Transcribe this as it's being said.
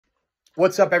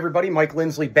What's up, everybody? Mike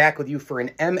Lindsley back with you for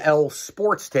an ML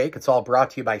Sports Take. It's all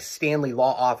brought to you by Stanley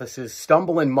Law Offices,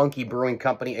 Stumble and Monkey Brewing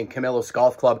Company, and Camillus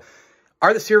Golf Club.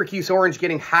 Are the Syracuse Orange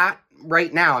getting hot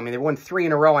right now? I mean, they won 3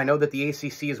 in a row. I know that the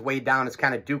ACC is weighed down. It's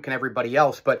kind of Duke and everybody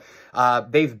else, but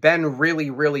they've been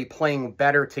really playing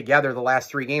better together the last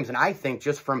 3 games. And I think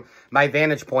just from my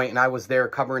vantage point, and I was there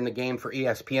covering the game for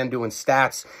ESPN doing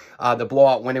stats, the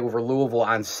blowout win over Louisville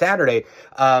on Saturday,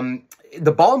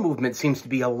 the ball movement seems to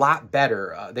be a lot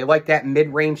better. They like that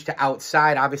mid-range to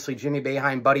outside. Obviously, Jimmy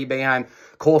Boeheim, Buddy Boeheim,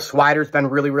 Cole Swider's been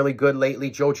really good lately.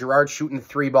 Joe Girard shooting the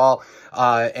 3 ball.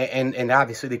 And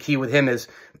obviously the key with him is,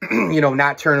 you know,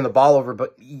 not turning the ball over.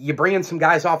 But you bring in some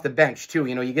guys off the bench, too.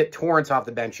 You know, you get Torrance off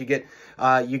the bench. You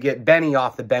get Benny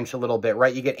off the bench a little bit,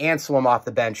 right? You get Anselm off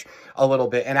the bench a little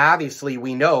bit. And obviously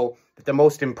we know that the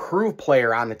most improved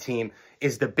player on the team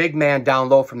is the big man down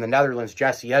low from the Netherlands,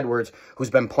 Jesse Edwards,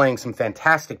 who's been playing some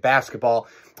fantastic basketball.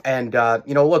 And,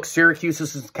 you know, look, Syracuse,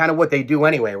 this is kind of what they do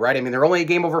anyway, right? I mean, they're only a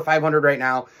game over 500 right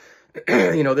now.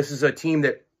 You know, this is a team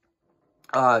that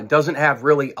doesn't have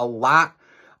really a lot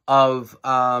of,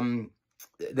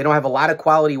 they don't have a lot of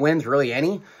quality wins, really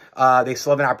any. They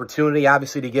still have an opportunity,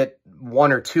 obviously, to get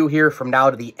 1 or 2 here from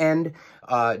now to the end.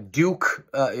 Duke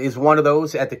is one of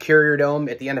those at the Carrier Dome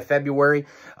at the end of February.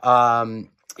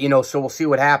 You know, so we'll see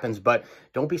what happens, but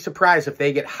don't be surprised if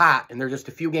they get hot and they're just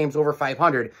a few games over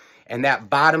 500 and that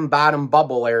bottom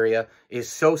bubble area is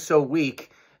so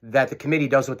weak that the committee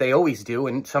does what they always do,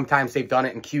 and sometimes they've done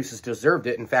it and Cuse has deserved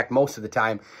it. In fact, most of the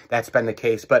time that's been the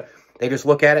case, but they just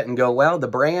look at it and go, well, the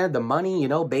brand, the money, you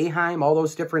know, Boeheim, all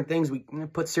those different things, we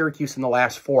put Syracuse in the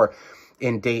last 4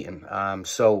 in Dayton.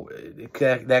 So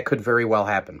that could very well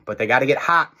happen, but they got to get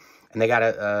hot. And they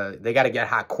gotta get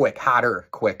hot quick, hotter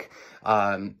quick,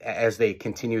 as they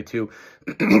continue to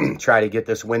try to get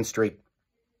this win streak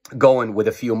going with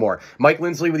a few more. Mike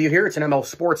Lindsley with you here. It's an ML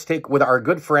Sports Take with our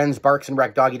good friends, Barks and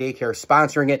Rec Doggy Daycare,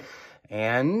 sponsoring it.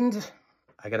 And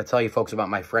I got to tell you, folks, about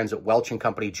my friends at Welch &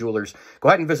 Company Jewelers. Go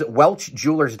ahead and visit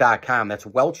welchjewelers.com. That's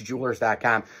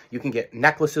welchjewelers.com. You can get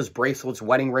necklaces, bracelets,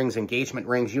 wedding rings, engagement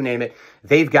rings, you name it.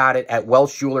 They've got it at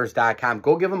welchjewelers.com.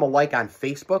 Go give them a like on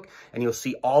Facebook, and you'll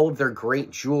see all of their great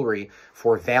jewelry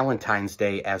for Valentine's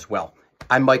Day as well.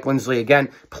 I'm Mike Lindsley again.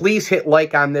 Please hit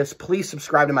like on this. Please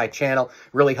subscribe to my channel.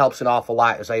 Really helps an awful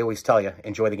lot, as I always tell you.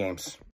 Enjoy the games.